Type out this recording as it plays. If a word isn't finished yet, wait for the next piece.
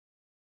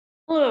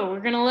Hello, we're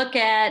going to look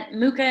at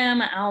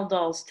Mukaiyama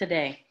Aldols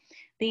today.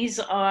 These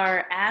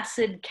are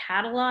acid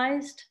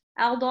catalyzed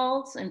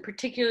aldols, and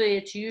particularly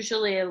it's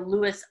usually a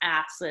Lewis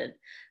acid,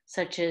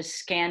 such as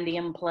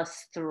scandium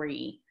plus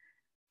 3.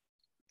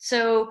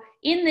 So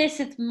in this,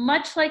 it's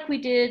much like we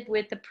did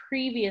with the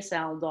previous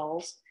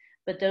aldols,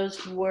 but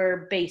those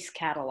were base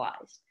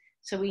catalyzed.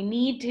 So we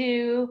need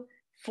to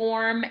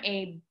form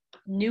a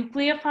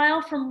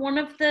nucleophile from one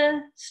of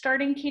the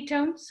starting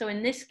ketones. So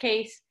in this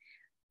case,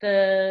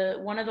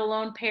 one of the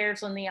lone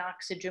pairs on the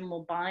oxygen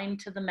will bind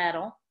to the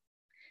metal,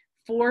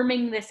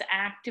 forming this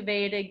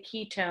activated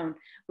ketone,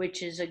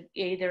 which is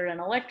either an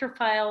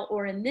electrophile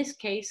or in this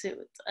case,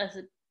 it's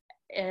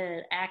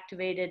an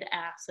activated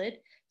acid.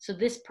 So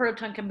this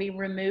proton can be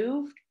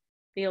removed.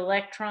 The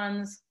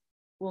electrons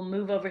will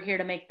move over here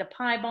to make the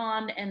pi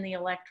bond, and the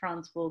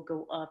electrons will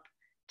go up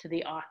to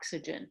the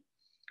oxygen.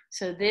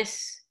 So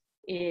this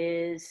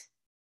is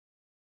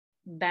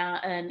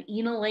an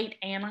enolate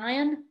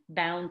anion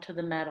bound to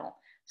the metal.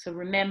 So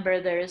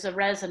remember, there is a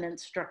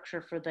resonance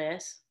structure for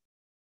this,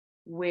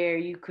 where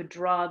you could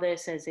draw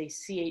this as a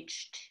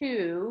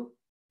CH2,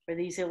 where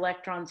these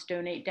electrons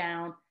donate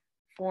down,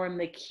 form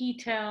the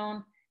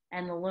ketone,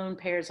 and the lone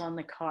pairs on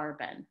the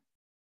carbon.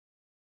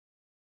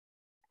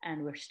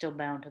 And we're still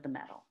bound to the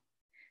metal.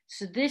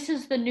 So this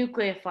is the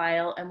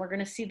nucleophile, and we're going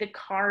to see the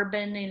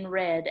carbon in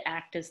red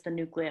act as the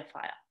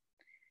nucleophile.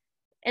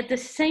 At the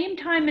same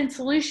time in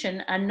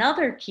solution,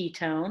 another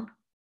ketone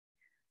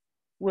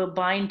will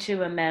bind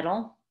to a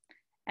metal.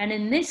 And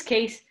in this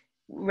case,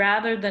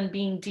 rather than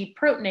being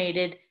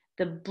deprotonated,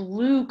 the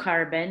blue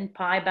carbon,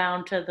 pi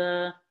bound to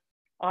the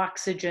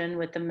oxygen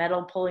with the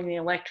metal pulling the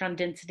electron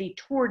density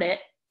toward it,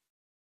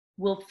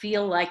 will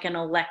feel like an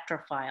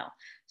electrophile.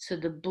 So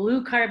the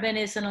blue carbon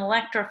is an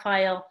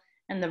electrophile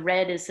and the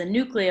red is a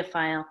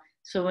nucleophile.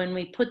 So when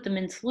we put them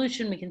in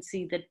solution, we can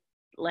see the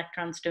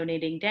electrons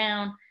donating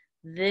down,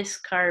 this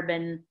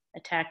carbon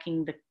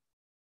attacking the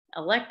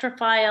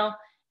electrophile,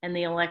 and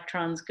the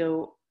electrons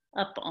go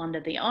up onto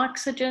the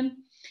oxygen.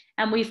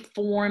 And we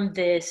form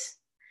this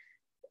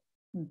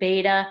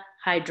beta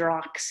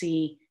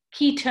hydroxy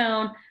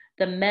ketone.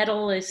 The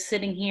metal is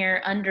sitting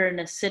here under an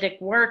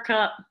acidic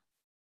workup.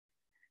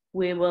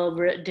 We will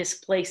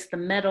displace the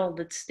metal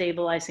that's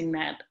stabilizing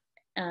that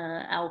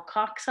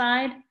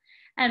alkoxide,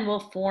 and we'll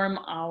form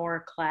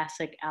our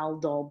classic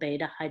aldol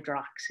beta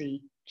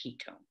hydroxy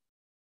ketone.